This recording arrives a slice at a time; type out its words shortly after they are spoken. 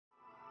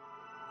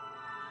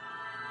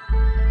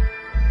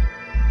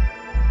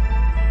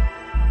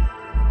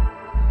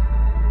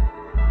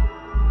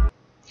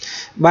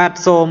បាទ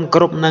សូមគោ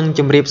រពនឹងជ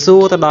ម្រាបសួ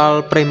រទៅដល់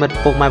ប្រិមិត្ត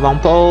ពុកម៉ែបង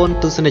ប្អូន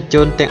ទស្សនិកជ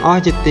នទាំងអ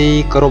ស់ជាទី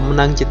គោរព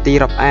និងជាទី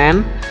រាប់អាន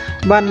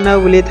បាទនៅ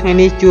វេលាថ្ងៃ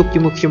នេះជួបជា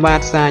មួយខ្ញុំបា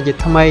ទសាជា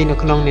ថ្មីនៅ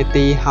ក្នុងនេ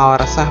តិហោ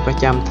រាសាស្ត្រប្រ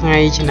ចាំថ្ងៃ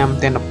ឆ្នាំ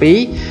ទី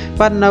12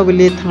បាទនៅវេ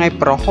លាថ្ងៃ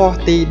ប្រហោះ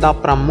ទី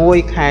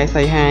16ខែ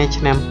សីហា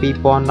ឆ្នាំ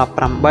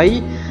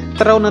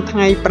2018ត្រូវនៅថ្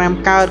ងៃ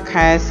5កើត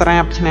ខែស្រា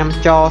បឆ្នាំ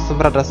ចស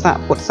ម្រិតស័ក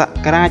ពុទ្ធស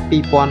ករាជ2562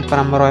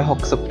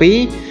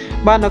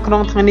បាទនៅក្នុ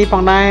ងថ្ងៃនេះផ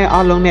ងដែរអ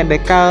ស់លោកអ្នកដែ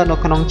លកើតនៅ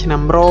ក្នុងឆ្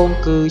នាំរោង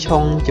គឺឆុ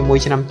ងជាមួយ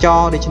ឆ្នាំច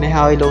ដូច្នេះ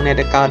ហើយលោកអ្នក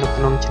ដែលកើតនៅ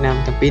ក្នុងឆ្នាំ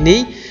ទាំងពីរនេះ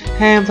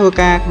ហាមធ្វើ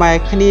ការក្បែរ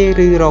គ្នា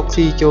ឬរក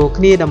ស៊ីចូល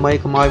គ្នាដើម្បី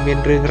កុំឲ្យមាន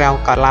រឿងរ៉ាវ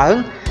កើតឡើង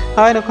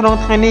ហើយនៅក្នុង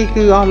ថ្ងៃនេះ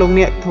គឺអស់លោក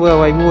អ្នកធ្វើ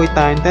អ្វីមួយ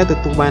តែងតែទ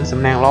ទួលបានសំ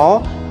ណាងល្អ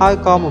ហើយ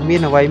ក៏មិនមា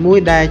នអ្វីមួយ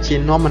ដែលជា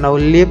នាំមនោ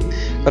លៀប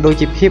ក៏ដូច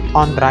ជាភាពអ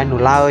ន្តរាយនោះ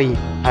ឡើយ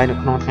ហើយនៅ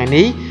ក្នុងថ្ងៃ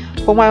នេះ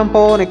ពុកម៉ែបង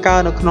ប្អូនដែលកើ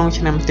តនៅក្នុង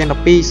ឆ្នាំទី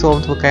12សូម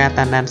ធ្វើការ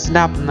តាមដានស្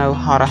ដាប់នៅ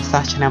ហោរាសា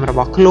ស្ត្រឆ្នាំរប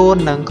ស់ខ្លួន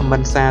និងខមមិ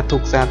នសាធុ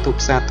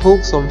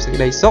សូមសេច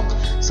ក្តីសុខ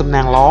សំ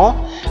ណាងល្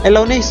អឥ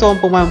ឡូវនេះសូម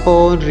ពុកម៉ែបងប្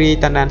អូនរី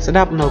តាមដានស្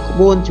ដាប់នៅក្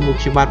បួនជាមួយ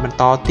ខ្ញុំបាទបន្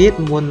តទៀត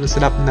មុន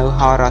ស្ដាប់នៅ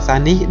ហោរាសាស្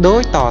ត្រនេះដូ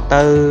ចត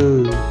ទៅ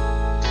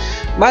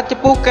បាទចំ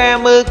ពោះការ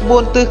មើលក្បួ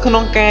នទិសក្នុ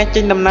ងការ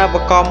ចេញដំណើរប្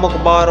រកបមុខរ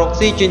បររក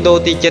ស៊ីជួញដូរ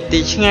ទីចិត្តទី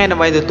ឆ្ងាយដើ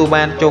ម្បីទទួល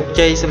បានជោគ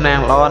ជ័យសំណាង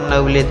ល្អនៅ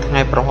វេលាថ្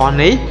ងៃប្រហោះ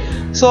នេះ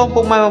សូម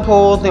ពុកម៉ែបងប្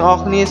អូនទាំងអ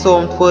ស់គ្នាសូ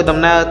មធ្វើដំ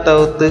ណើរទៅ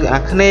ទិស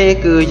អាគ្នេយ៍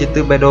គឺជា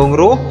ទិសបេះដូង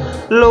រស់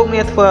លោកអ្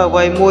នកធ្វើអ្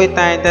វីមួយ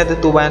តែងតែទ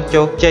ទួលបាន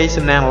ជោគជ័យ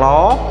សំណាងល្អ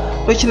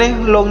ដូច្នេះ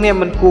លោកអ្នក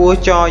មិនគួរ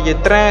ចរយា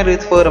ត្រាឬ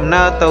ធ្វើដំ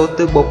ណើរទៅ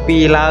ទិសបូ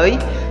ព៌ាឡើយ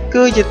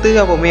គឺជាទិស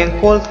អពមង្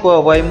គលធ្វើ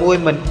អ្វីមួយ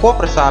មិនគួរ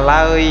ប្រសើរ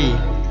ឡើយ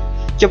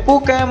ចំពោះ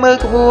ការមើល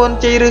ក្បួន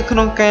ជ័យឬក្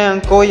នុងការអ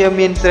ង្គុយឲ្យ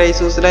មានស្រី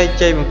សួស្តី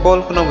ជ័យមង្គល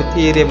ក្នុងវិ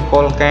ធីរៀបមង្គ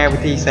លការវិ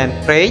ធីសែន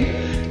ព្រេង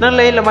និង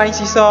លេងល្បែង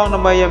ស៊ីសងដើ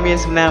ម្បីឲ្យមាន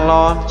សំណាងល្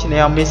អឈ្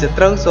នះមានស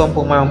ត្រូវសូម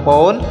ពុកម៉ែបងប្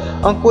អូន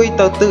អង្គុយ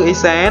ទៅទិសឦ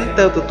សាន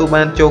ទៅទទួល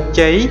បានជោគ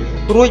ជ័យ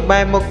រួចបែ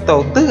រមុខទៅ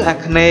ទិសអា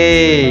គ្នេ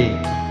យ៍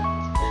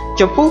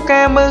ចំពោះ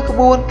ការមើលក្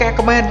បួនកាក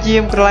បាទយា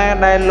មក្លា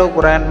ដែលលោក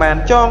បុរាណបាន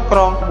ចងក្រ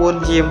ងក្បួន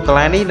យាមក្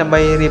លានេះដើម្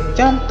បីរៀប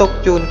ចំទុក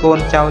ជូនកូន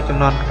ចៅចំ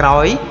នួនក្រោ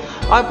យ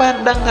ឲ្យបាន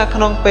ដឹងថាក្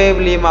នុងពេល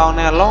វេលាម៉ោង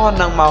ណាល្អ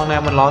និងម៉ោងណា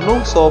មិនល្អនោះ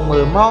សូមមើ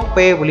លម៉ោង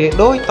ពេលវេលា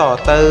ដូចត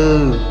ទៅ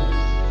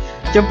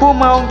ចំពោះ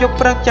ម៉ោងយប់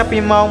ព្រឹកចាប់ពី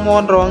ម៉ោងម៉ោ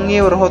ងរងា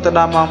វរហូតដ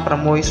ល់ម៉ោង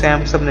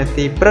 6:30 នា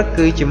ទីព្រឹក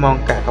គឺជាម៉ោង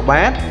កាក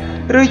បាទ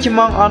ឬជា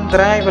ម៉ោងអន្ត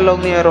រាយបើលោក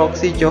អ្នករក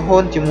ស៊ីចូលហ៊ុ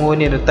នជាមួយ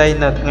អ្នកដទៃ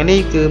នៅថ្ងៃនេះ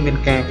គឺមាន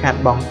ការខាត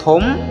បង់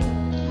ធំ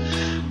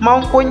ម៉ោង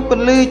ពេញព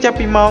ន្លឺចាប់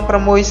ពីម៉ោង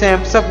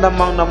 6:30 ដល់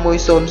ម៉ោង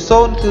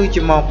 11:00 គឺ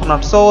ជាម៉ោងផ្ន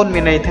ត់សូន្យមា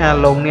នន័យថា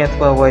លោកអ្នក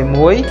ធ្វើអ្វី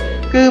មួយ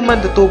គឺមិន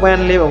ទទួលបាន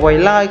លាភអ្វី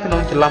ឡើយក្នុ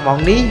ងចន្លោះម៉ោង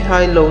នេះហើ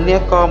យលោកអ្ន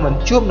កក៏មិន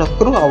ជួបនូវ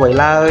គ្រោះអ្វី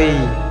ឡើយ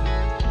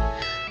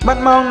បា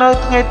ត់ម៉ោងនៅ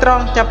ថ្ងៃត្រ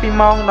ង់ចាប់ពី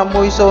ម៉ោង 11:00 ដល់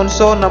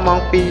ម៉ោង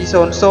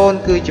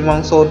 2:00 គឺជាម៉ោង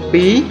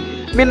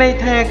 02 មានន័យ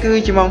ថាគឺ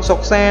ជាម៉ោងសុ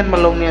ខសាន្តមក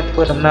លោកអ្នកធ្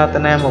វើដំណើរទៅ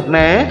ណាមក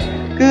ណា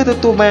គឺទ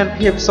ទួលបាន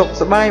ភាពសុខ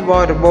សប្បាយប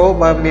រិបូរណ៍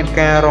បើមាន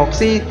ការរក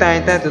ស៊ីតែ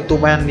តែទទួល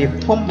បានលាភ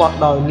ធំបត់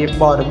ដោយលាភ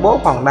បរិបូរ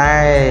ណ៍ផង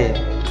ដែរ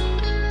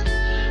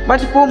បាទ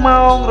ចំពោះ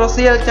ម៉ោងរ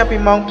សៀលចាប់ពី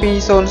ម៉ោង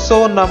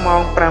 2:00 ដល់ម៉ោ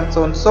ង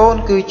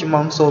 5:00 គឺជា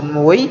ម៉ោង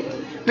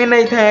 01 មាន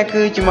ន័យថា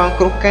គឺជាម៉ោង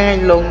គ្រោះកាយ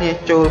លោកអ្នក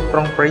ចូលប្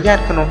រុងប្រយ័ត្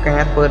នក្នុងកា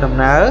រធ្វើដំ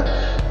ណើរ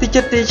ទី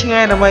ចិត្តទីឆ្ងា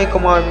យដើម្បី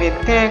កុំឲ្យមាន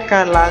ការ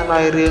កើនឡើងដោ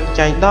យរឿង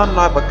ចៃដន្យ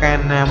ដោយប្រការ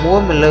ណាមួយ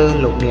មកលើ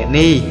លោកអ្នក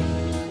នេះ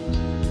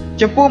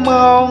ចំពោះ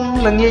ម៉ោង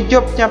ល្ងាចយ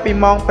ប់ចាប់ពី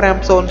ម៉ោង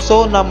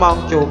 5:00 ដល់ម៉ោង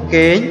ចូល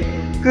គេង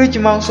គឺជា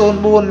ម៉ោង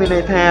 04 មានន័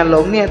យថាលោ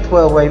កអ្នកធ្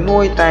វើអ្វីមួ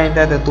យតែង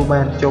តែទទួល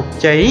បានជោគ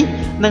ជ័យ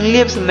និង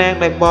លាភសំណាង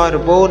ដោយប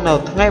រិបូរណ៍នៅ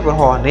ថ្ងៃប្រ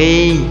ហោះ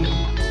នេះ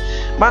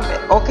បាទ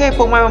អូខេ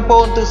ពុកម៉ែបងប្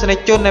អូនទស្សនិក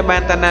ជនដែលបា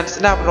នតាមដាន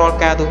ស្ដាប់រាល់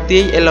ការទូទា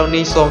យឥឡូវ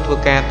នេះសូមធ្វើ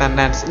ការតាម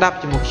ដានស្ដាប់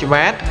ជាមួយខ្ញុំ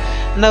បាទ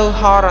នៅ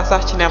ហោរាសា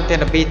ស្ត្រឆ្នាំទី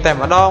12តែ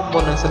ម្ដងមុ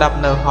ននឹងស្ដាប់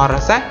នៅហោ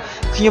រាសាស្ត្រ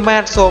ខ្ញុំបា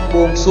ទសូម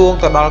បួងសួង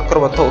ទៅដល់គ្រ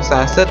ប់វត្ថុស័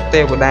ក្តិសិទ្ធិ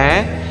ទេវតា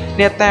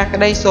អ្នកតាក្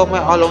តីសូម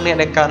ឲ្យអស់លោកអ្នក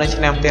ដែលកើតនៅ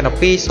ឆ្នាំទី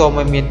12សូម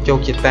ឲ្យមានជោគ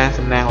ជតា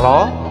សំណាងល្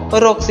អ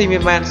រកស៊ីមា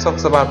នបានសុខ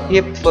សប្បាយភា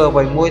ពធ្វើអ្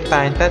វីមួយ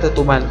តែងតែទ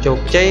ទួលបានជោគ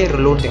ជ័យរ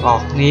លូនទាំងអ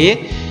ស់គ្នា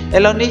ឥ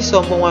ឡូវនេះសូ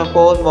មបងប្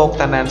អូនមក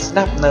តាមដានស្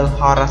ដាប់នៅ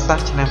ហោរាសាស្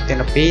ត្រឆ្នាំទី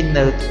12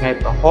នៅថ្ងៃ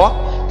ប្រហោះ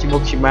ជាមួ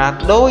យខ្ញុំបាទ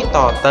ដូចត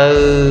ទៅ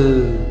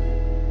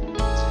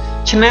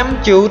ឆ្នាំ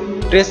ជូត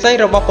រាសី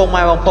របស់ពុក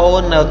ម៉ែបងប្អូ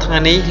ននៅថ្ងៃ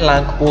នេះឡើ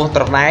ងខ្ពស់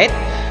ត្រដែត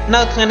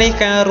នៅថ្ងៃនេះ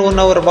ការរស់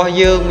នៅរបស់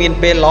យើងមាន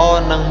ពេលល្អ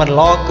និងមិន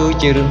ល្អគឺ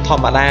ជារឿងធ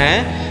ម្មតា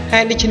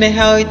ហើយដូច្នេះ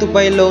ហើយទោះ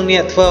បីលោកអ្ន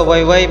កធ្វើអ្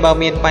វីៗបើ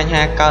មានបញ្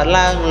ហាកើត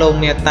ឡើងលោក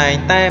អ្នកតែង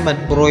តែមិន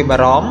ព្រួយបា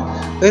រម្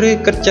ភឬ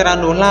គិតច្រើន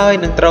នោះឡើយ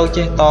នឹងត្រូវ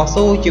ចេះត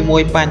ស៊ូជាមួ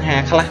យបញ្ហា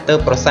ខ្លះទៅ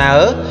ប្រសើរ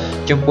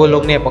ចំពោះលោ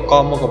កអ្នកប្រក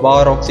បមុខរបរ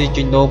រកស៊ី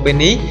ជួញដូរពេល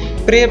នេះ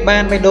ព្រាបបា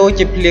នបេះដូង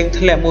ជាភ្លៀង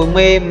ធ្លាក់មួយ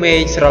មេ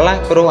ឃស្រឡះ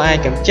ព្រោះអាច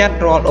កម្ចាត់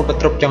រាល់ឧប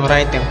ទ្រពចង្រៃ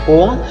ទាំង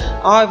ពួង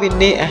ឲ្យវិ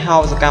និច្ឆ័យអហោ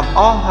សកម្មអ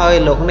ស់ហើយ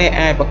លោកអ្នក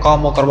អាចប្រកប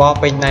មុខរបរ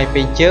ពេញដៃ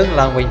ពេញជើង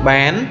ឡើងវិញ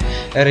បាន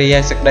រីឯ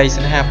សេចក្តី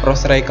ស្នេហាប្រុស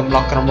ស្រីកំ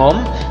ឡោះក្រមុំ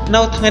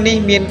នៅថ្ងៃនេះ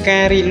មានកា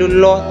ររីលូត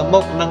លាស់ទៅមុ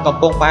ខនិងកំ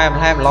ពុងផ្អែម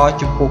ល្ហែមល្អ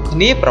ចំពោះគ្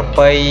នាប្រ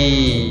ពៃ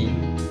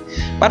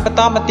បាទបន្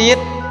តមកទៀត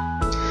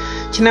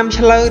ឆ្នាំ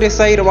ឆ្លូវរា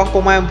សីរបស់ពុ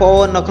កម៉ែបងប្អូ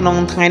ននៅក្នុង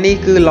ថ្ងៃនេះ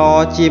គឺល្អ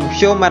ជាមធ្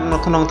យមបាទនៅ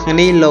ក្នុងថ្ងៃ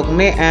នេះលោក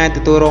អ្នកអាចទ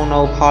ទួលរងនៅ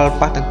ផល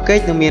ប៉ះទង្គិច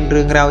និងមាន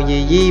រឿងរ៉ាវយា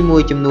យីមួ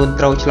យចំនួន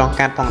ត្រូវឆ្លង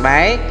កាត់ផង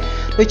ដែរ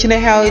ដូ ដូច្នេះ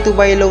ហើយទោះ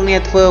បីលោកអ្ន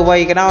កធ្វើអ្វី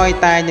ក៏ដោយ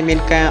តែមាន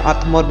ការអ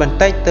ត់ធ្មត់បន្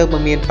តិចទើប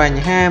មានប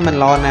ញ្ហាមិន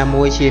ល្អណា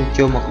មួយឈាន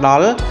ចូលមកដ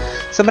ល់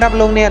សម្រាប់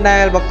លោកអ្នកដែ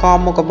លបក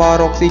មុខរបរ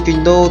រកស៊ីជួញ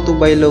ដូរទោះ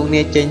បីលោកអ្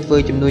នកចេញធ្វើ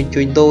ចំនួន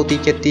ជួញដូរទី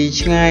ចិត្តទី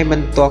ឆ្ងាយមិ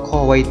នទាស់ខុស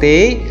អ្វីទេ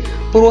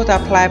ព្រោះថា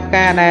ផ្លែផ្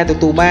កាដែលទ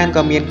ទួលបាន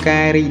ក៏មានកា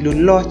ររីកលូត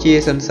លាស់ជា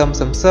សន្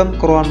សឹម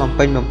គ្រាន់បំ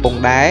ពេញបំពង់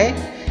ដែរ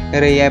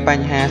រីឯប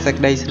ញ្ហាសេច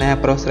ក្តីស្នេហា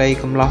ប្រុសស្រី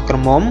កំឡោះក្រ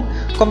មុំ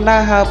កុំដើ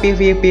រហើរពី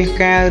វាពី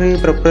ការឬ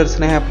ប្រព្រឹត្ត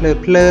ស្នេហាភ្លើត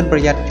ភ្លើនប្រ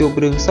យ័ត្នជួប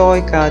រឿងសយ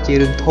កើតជា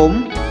រឿងធំ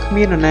គ្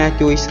មាននរណា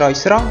ជួយស្រោច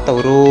ស្រង់ទៅ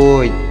រួ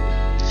ច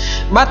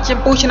បាទចំ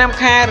ពោះឆ្នាំ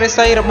ខែរិ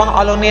ស័យរបស់អ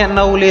ស់លោកអ្នក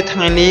នៅលេថ្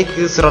ងៃនេះ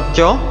គឺស្រត់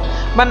ចុះ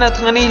បាទនៅ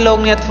ថ្ងៃនេះលោក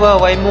អ្នកធ្វើ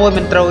អ្វីមួយ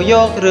មិនត្រូវយ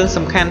ករឿង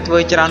សំខាន់ធ្វើ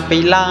ច្រើនពេ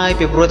កឡើយ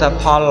ពីព្រោះថា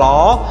ផលល្អ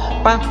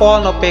ប៉ះពា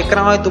ល់នៅពេលក្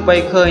រោយទោះបី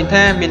ឃើញ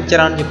ថាមានច្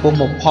រើនចំពោះ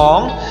មុខផង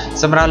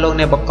សម្រាប់លោក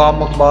អ្នកបក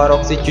មុខបរ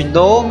កស៊ីជួញ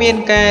ដូរមាន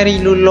ការរីក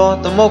លូតលាស់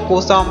ទៅមុខគួ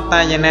រសមតែ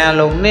យ៉ាងណា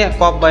លោកអ្នក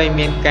ក៏បី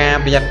មានការ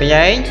ប្រយ័ត្នប្រ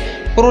យែង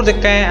ព្រោះតែ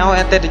ការឲ្យ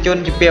អតិថិជន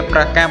ជាពាក្យប្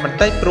រកាសបន្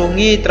តិចព្រោះ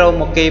ងាយត្រូវ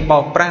មកគេបោ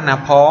កប្រាស់ណា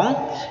ផង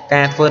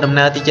ការធ្វើដំ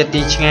ណើរទីចិត្ត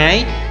ទីឆ្ងាយ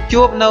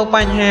ជួបនៅប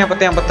ញ្ហាប្រ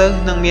ទាំងប្រទើ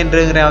និងមាន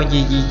រឿងរ៉ាវ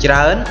យីច្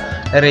រើន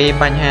រី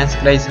បញ្ហាសេច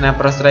ក្តីស្នេហ៍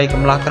ប្រុសស្រី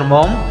កំឡោះក្រ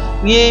មុំ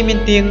ងាយមាន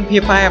ទៀងភា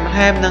ពផ្អែមល្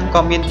ហែមនិង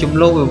ក៏មានចំ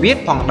នួនវិវាទ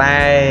ផង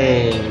ដែ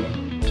រ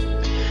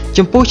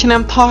ចំពោះឆ្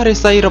នាំថោះរិ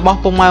ស័យរបស់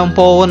ពុកម៉ែបង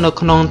ប្អូននៅ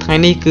ក្នុងថ្ងៃ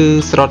នេះគឺ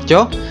ស្រត់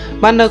ចុះ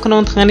បាននៅក្នុ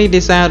ងថ្ងៃនេះ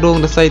ទេសារដួង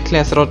រិស័យធ្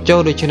លាក់ស្រត់ចុះ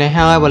ដូច្នេះ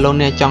ហើយបើលោក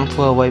អ្នកចង់ធ្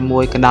វើអ្វីមួ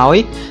យក៏ដោយ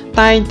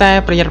តែងតែ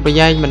ប្រយ័ត្នប្រ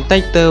យែងបន្តិ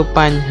ចទៅប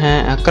ញ្ហា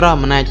អាក្រក់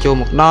មិនអាចចូល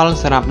មកដល់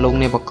សម្រាប់លោក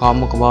អ្នកបក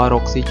មុខរបររ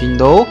កស៊ីជួញ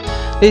ដូរ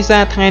ទេសា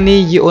រថ្ងៃនេះ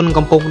យីអ៊ុន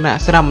កំពុងដា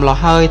ក់ស្រាប់ម្លោះ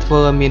ហើយធ្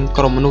វើឲ្យមាន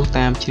ក្រុមមនុស្ស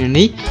តាមឈ្មោះ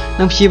នេះ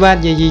និងព្យាបាទ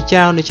យាយី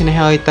ចៅដូច្នេះ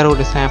ហើយត្រូវ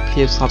រក្សា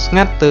ភាពស្ងប់ស្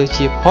ងាត់ទៅ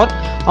ជាផុត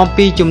អំ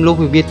ពីចំនួន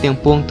វិវាទទាំង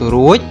ពួងទៅ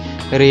រួច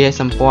រាយ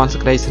សម្ព័ន្ធសេច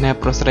ក្តីស្នេហ៍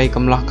ប្រុសស្រី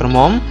កំឡោះក្រ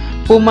មុំ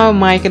ពូម៉ៅ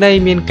ម៉ាយក្តី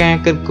មានការ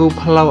គិតគូរ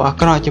ផ្លូវអា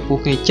ក្រក់ចំពោះ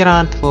គ្នាច្រើ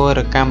នធ្វើរ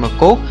កម្មរ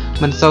កុស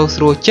មិនសូវ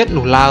ស្រួលចិត្ត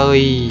នោះឡើយ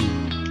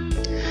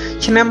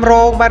ឆ្នាំ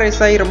រោគបាទរិ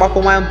ស័យរបស់ពុ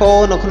កម៉ែបងប្អូ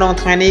ននៅក្នុង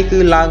ថ្ងៃនេះគឺ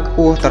ឡើងខ្ព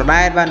ស់ត្រ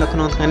ដែតបាទនៅក្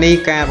នុងថ្ងៃនេះ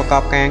ការប្រក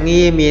បការ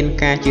ងារមាន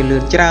ការជឿលឿ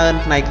នច្រើន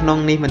ផ្នែកក្នុង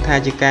នេះមិនថា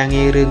ជាការ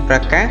ងាររឿងប្រ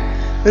កាស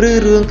ឬ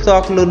រឿងផ្ទា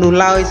ល់ខ្លួននោះ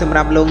ឡើយសម្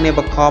រាប់លោកអ្នក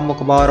បកមុ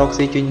ខរបររក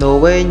ស៊ីជួញដូរ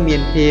វិញមា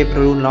នភាពរ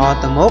លូនល្អ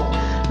ទៅមុខ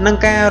និង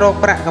ការរក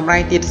ប្រាក់កម្រៃ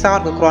ទៀតសោត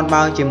ក៏គ្រាន់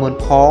បើជាមុន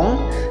ផង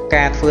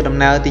ការធ្វើដំ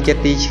ណើរទីចិត្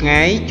តទីឆ្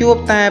ងាយជួប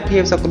តែភា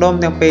ពសុខដុម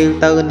ទាំងពេល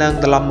ទៅនឹង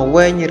ត្រឡប់មក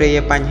វិញរា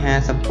បញ្ហា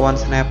សម្ព័ន្ធ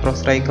ស្នេហ៍ប្រុស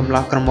ស្រីកំ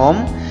ឡោះក្រមុំ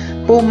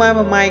ពូម៉ែ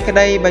ម៉ាយក្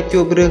តីបើ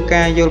ជួបរឿង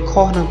ការយល់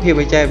ខុសនិងភាព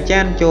វិច័យវិចា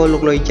រចូលលោ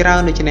កលុយច្រើ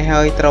នដូច្នេះ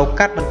ហើយត្រូវ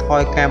កាត់បន្ថ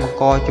យការបង្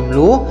កចំ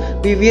នួន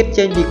វិវាទ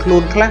ចេញពីខ្លួ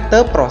នខ្លះទៅ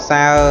ប្រ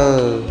សើ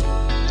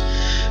រ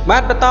បា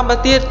ទបន្តមក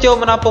ទៀតចូល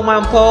មកដល់ពុកម៉ែប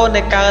ងប្អូន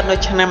ដែលកើតនៅ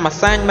ឆ្នាំម្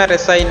សាញ់រិ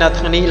ស័យនៅ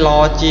ថ្ងៃនេះល្អ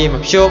ជាម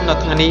ធ្យមនៅ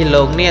ថ្ងៃនេះ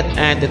លោកអ្នក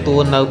អាចទទួ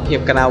លនៅភាព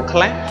ក្តៅខ្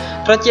លះ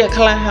ត្រជាក់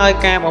ខ្លះហើយ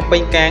ការបំពេ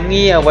ញការ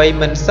ងារអ្វី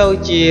មិនសូវ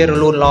ជារ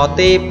លូនល្អ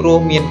ទេព្រោះ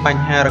មានប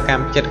ញ្ហារក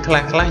ម្មចិត្តខ្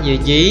លះយា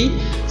យី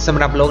ស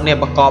ម្រាប់លោកអ្នក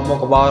បកបមុ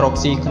ខរបររក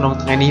ស៊ីក្នុង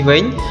ថ្ងៃនេះវិ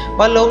ញ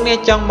បើលោកអ្នក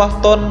ចង់បោះ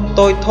ទុន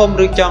តូចធំ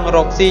ឬចង់រ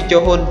កស៊ីចូ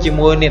លហ៊ុនជា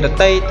មួយអ្នកដ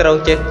ទៃត្រូវ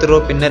ចេះត្រួ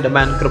តពិនិត្យឲ្យ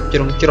បានគ្រប់ជ្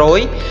រុងជ្រោយ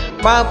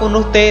បើពុំ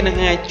នោះទេនឹង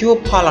អាចជួប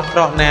ផលអាក្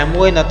រក់ណា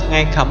មួយនៅថ្ងៃ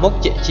ខាងមុខ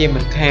ជាមិ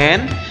នខាន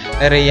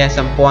រាយស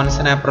ម្ព័ន្ធ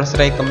ស្នេហ៍ប្រុសស្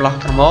រីកំឡោះ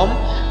ក្រមុំ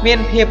មាន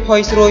ភាពផុ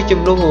យស្រួយចំ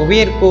នួនវិ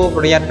វាទគួរ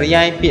ប្រយ័ត្នប្រ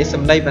យែងពាក្យស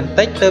ម្ដីបន្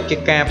តិចទៅជា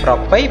ការប្រ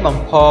ពៃបំ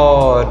ផុ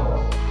ត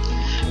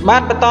បា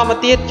ទបន្តមក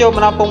ទៀតចូលម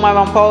កដល់ពុកម៉ែប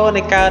ងប្អូន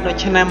នៃកើតនៅ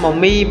ឆ្នាំម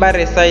មីបាទ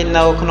រិស័យ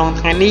នៅក្នុង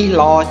ថ្ងៃនេះ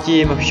ល្អជា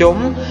មធ្យម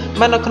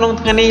បាទនៅក្នុង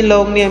ថ្ងៃនេះលោ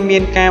កអ្នកមា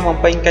នការបំ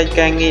ពេញកិច្ច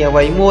ការងារអ្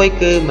វីមួយ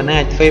គឺមិន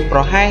អាចធ្វើប្រ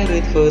ហែសឬ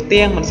ធ្វើ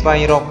ទៀងមិនស្វែង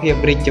រកភាព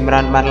រីកចម្រើ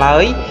នបានឡើ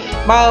យ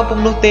បើពុំ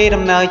នោះទេ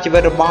ដំណើរជីវិ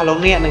តរបស់លោក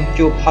អ្នកនឹង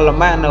ជួបផលលំ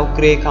បាកនៅ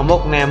គ្រាខាងមុ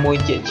ខណាមួយ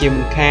ជា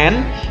មិនខាន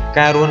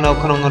ការរស់នៅ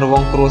ក្នុងរង្វ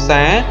ង់គ្រួ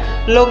សារ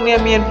លោកអ្នក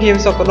មានភាព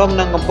សុខដុម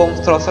និងកំពុង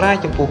ស្រស់ស្រាយ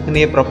ចំពោះគ្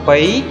នាប្រពៃ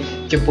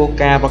ចំពោះ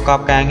ការប្រកប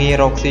ការងារ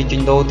រកស៊ីជួ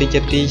ញដូរទីចិ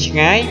ត្តទីឆ្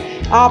ងាយ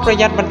អោប្រ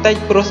យ័ត្នបន្តិច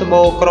ព្រោះសម្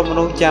បូរក្រុមម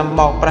នុស្សចាំ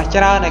បោកប្រាស់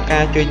ច្រើនในកា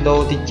រជួញដូរ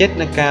ទីចិត្ត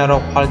និងការរ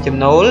កផលចំ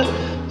ណូល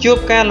ជួប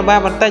ការលំបាក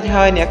បន្តិច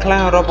ហើយអ្នកខ្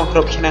លះរកមកគ្រ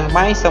ប់ឆ្នាំ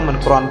បាយសឹងមិន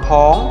គ្រាន់ផ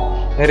ង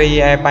រី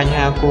ឯបញ្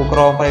ហាគូក្រ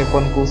ងប្រព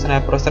ន្ធគូស្នេ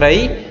ហ៍ប្រុសស្រី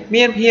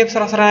មានភាពស្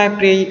រស់ស្រាយ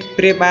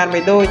ព្រាបានមិ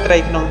នដូចត្រី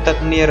ក្នុងទឹក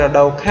នារ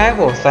ដូវខែ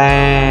វស្សា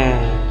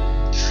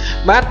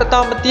បាទបន្ត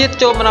មកទៀត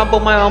ចូលមកដល់ពុ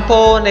កម៉ែបងប្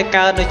អូនដែល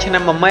កើតនៅឆ្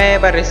នាំមមែ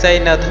បាទរិស័យ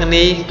នៅថ្ងៃ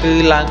នេះគឺ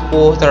ឡើងខ្ព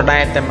ស់ត្រដែ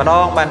តតែម្ដ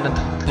ងបាទនៅ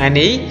ថ្ងៃ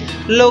នេះ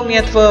លោកអ្ន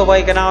កធ្វើអ្វី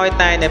ក៏ដោយ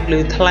តែអ្នកភ្លឺ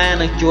ថ្លា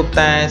នឹងជួប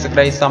តែសេចក្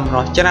តីសំ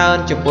ណោះច្រើន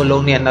ចំពោះលោ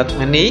កអ្នកនៅថ្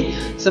ងៃនេះ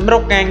សម្រា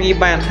ប់ការងារ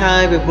បានហើ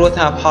យពីព្រោះ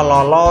ថាផល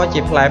ល្អជា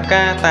ផ្លែផ្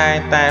កា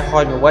តែហុ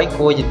ចមកវិញ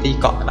គួរជាទី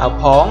កក់ក្ដៅ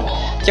ផង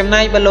ចំ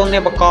ណែកបើលោកអ្ន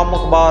កបកមុ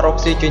ខរបររក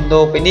ស៊ីជួញ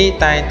ដូរពេលនេះ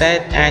តែ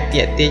អាច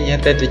ទាក់ទាញអ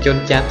តិថិជន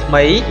ចាស់ថ្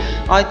មី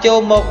ឲ្យចូល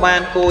មកបា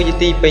នគួរជា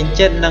ទីពេញ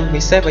ចិត្តនិង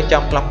ពិសេសបើច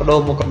ង់ផ្លាស់ប្ដូរ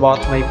មុខរបរ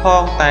ថ្មីផ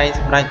ងតែស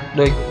ម្រាប់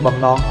ដោយបំ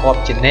ណងកប់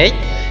ជានិច្ច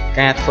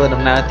ការធ្វើ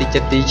ដំណើរទីចិ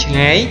ត្តទីឆ្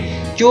ងាយ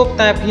ជួប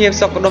តែភាព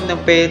សុខដុមទាំ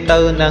ងពេលទៅ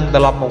នឹងត្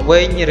រឡប់មកវិ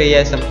ញរាយ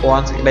សម្ព័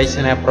ន្ធសេចក្តី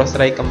ស្នេហ៍ប្រុសស្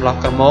រីកំឡោះ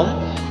ក្រមុំ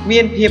មា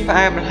នភាពផ្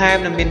អែមល្ហែម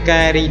និងមាន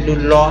ការរីកលូ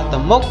តលាស់ទៅ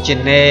មុខជា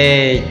និ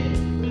ច្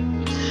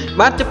ច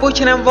บัดจะพูด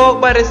ชนะวอก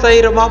บริษัท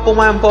ระบบปู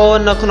มาโป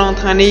นขนม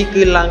ธานี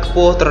คือหลัง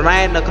ปูตระได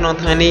ขนม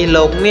ธานีโล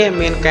กเนี่ย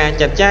มีการ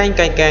จัดแจ้ง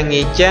การเ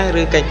งียจ้าห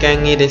รือการ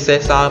เงียเดซ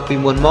ซาปี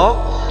มวลมก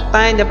ใ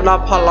ต้ในปลอบ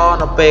พลอ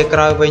นเปก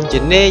รอยเวนจิ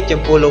นเน่จ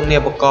ำปูลงเนี่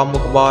ยประกอบมุ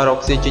กบอรก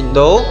ซิจินโด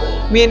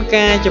มีก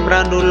ารจำรั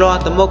นดูลอ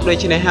ตมกโดย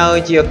ชนะเฮอ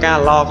เจียการ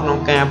ลอขนม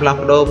การปลา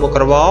โดมุก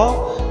ระบอ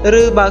ห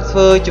รือบางเฟ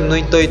อร์จำนว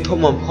นตัวทุ่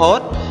มพอ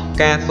ด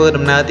การเฟอร์ด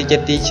ำเนินติด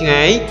ตีไง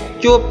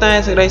จูบตาย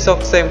สักได้สก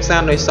เซมซา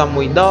นโดยส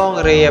มุยดอง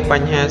เรียปั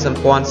ญหาสัม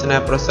ปอนสนา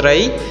ประสิท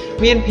ธิ์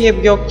มีเพียบ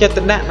ยกจัต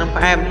นะนำ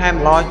แอมแฮม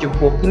ลอจุ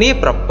บุกนี้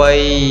ปรับไป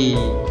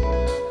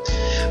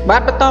บั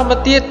ดประตองประ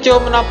เทศโจ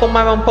มนอปม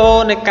าบังโพ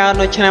ในการโ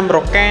ดยชนะบร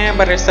กา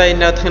บริษัท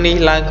ในทางนี้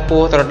หลังปู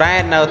ตรได้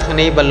ในทาง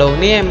นี้บอลลูน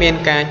เนี่ยมี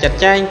การจัด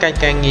แจ้งกา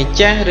รเงีย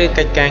จ้าหรือ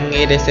การเ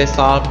งียเดซซ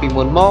อลปี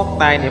มุนโมก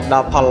ตายในดา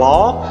วพลอ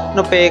น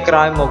เปกร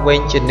อยหมกเว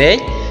นจินเนก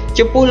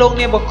จุปูลงเ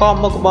นี่ยประกอบ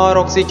มุกบอร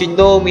กซิจินโ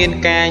ดมี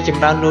การจ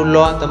ำรันดูล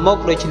อตมก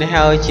โดยชนะเฮ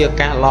อเชีย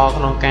การลอข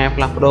นมการป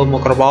ลับโดมุ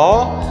กระบอ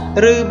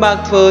หรือบาง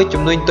เฟอร์จ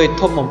ำนวนตัว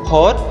ทบมุมพ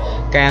ด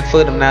การเฟอ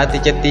ร์ดำเนินติ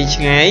ดตี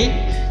ไง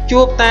จู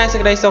บตาสั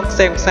กได้สกเซ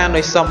มซานโด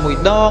ยสมุย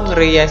ดองเ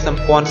รียสัม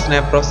ปอนสนา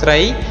โปรสไร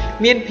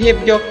มีเพียบ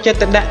ยกจั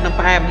ตนะนำ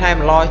แอมแฮม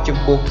ลอยจุ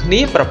ปู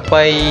นี้ปรับไป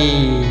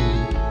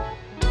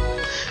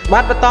บั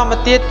ดประตองประ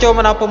เทศโจม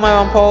นอปมา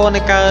บังโพใน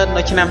การโด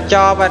ยชนะจ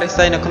อบริ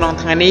ษัทในขนม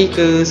ทางนี้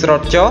คือสร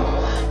ดโจ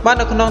บ้านใ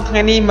นขนมทาง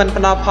นี้มันเป็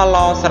นพล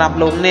อสำหรับ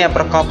ลุงเนี่ยป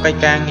ระกอบ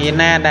การเงีย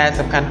หน้าได้ส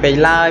ำคัญไป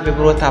ไล่ไปบ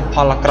รูทับพ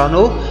ลกร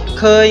นุ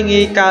เคย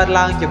งีการ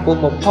ล้างจุปู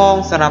หมกพอง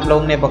สำหรับลุ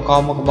งเนี่ยประกอ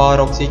บมุกบอ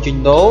รกซิจุน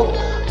โด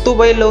ตัวใ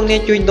บลุงเนี่ย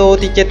จุนโด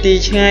ที่จะตี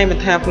ช่ายมัน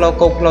แทบพลโ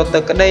กพลต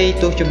กก็ได้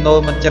ตัวจุนโด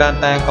มันจาน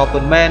แต่ก็เป็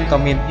นแม่นก็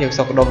มีเพียงส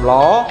กดม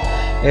ล้อ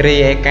เรี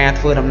ยการ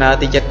ฟื้นดำเนิน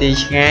ที่จะตี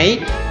ช่าย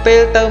เปล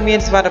เตอร์มีน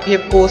สวัสดิภา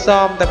พกูซ้อ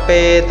มแต่เป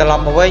ตลอด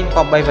มาไว้พ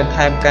อใบบรรท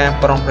ายการ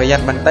ปรองประหยั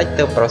ดบรรทัดเ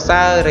ติมโปรเซ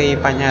อร์รี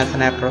ปัญญาส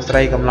นาโปรเซ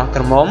อร์กำลังก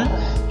ระหม่อม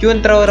จวน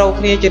เรา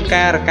เนี่ยจนก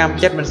ารกรรม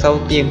จัดมันเศร้า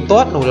เตียงตั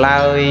วหนูเล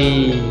ย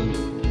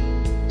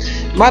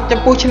บัดจะ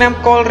พูดชนะ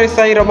กอลริไซ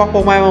ระบบปู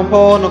มาบังโพ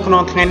นขน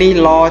มทางนี้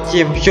รอเจี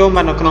ยมโจ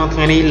มันขนมท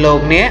างนี้โล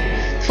กเนี้ย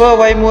เฟื่อ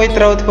ไว้มวยเต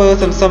าเฟื่อ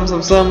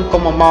ซ้ำก็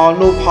มามอ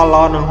ลูกพอล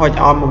อหนึ่งหอย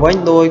ออมมาไว้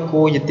โดย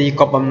กูจะตี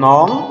กบบน้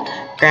อง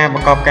การปร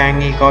ะกอบการ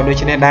งีก็โดย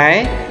ชนะได้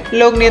โ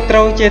ลกเนี้ยเต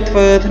าเจเ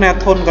ฟื่อธนา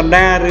ทนกันไ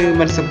ด้หรือ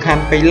มันสำคัญ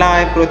ไปไล่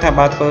โปรธาบ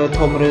าเฟื่อท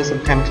มหรือส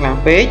ำคัญคลาง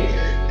เป๊ก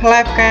พลา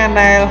ยการไ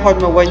ด้หอย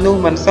มาไว้นู่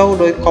มันเศร้า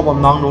โดยกบบ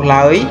น้องหนูเล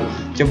ย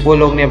จำพวก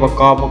โลกเนี่ยประ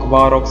กอบมุกบ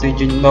อรกซิ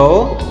จินโด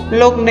โ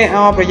ลกเนี่ยเอ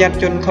าประหยัด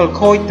จนขลโ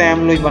คยตาม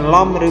ลุยบอลล้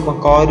อมหรือบัง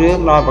กอเรื่อง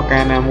ลอยประกา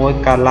รนามวย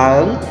การเลิ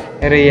ง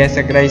เรียส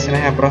กไรสนา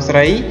โปรสไร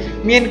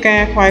มีนกา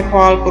รควายคว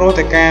อลโปรต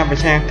การประ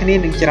ชาคณิต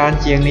หนึ่งจาน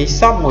เจียงนี้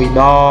ซอบหมวย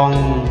ดอง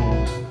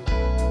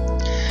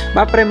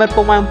บัดประมาท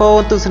ปูมังโป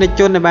ตุสนิจ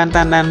จนในบ้านต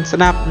านันส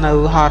นับใน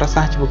หอรส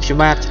าจบุกช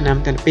มาชน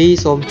ำแต่ปี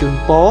โสมจุน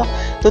โป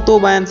ตัว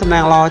บ้านสำนั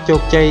กรอโจ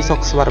กใจส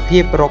กสวัสดิภา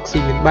พรกซี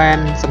มินบ้าน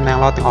สำนัก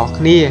รอต่างออก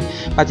นี่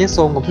ปัจจัยโส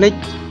มกับพลิก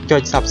จ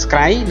ด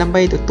subscribe นำไป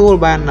ตัว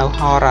บ้านในห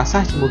อรสา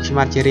จบุกชม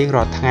าจะเรียงร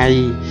อดไง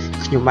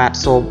ขยุมาด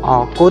โสมออ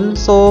กกุ้น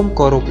โสม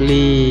กรุบ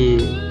ลี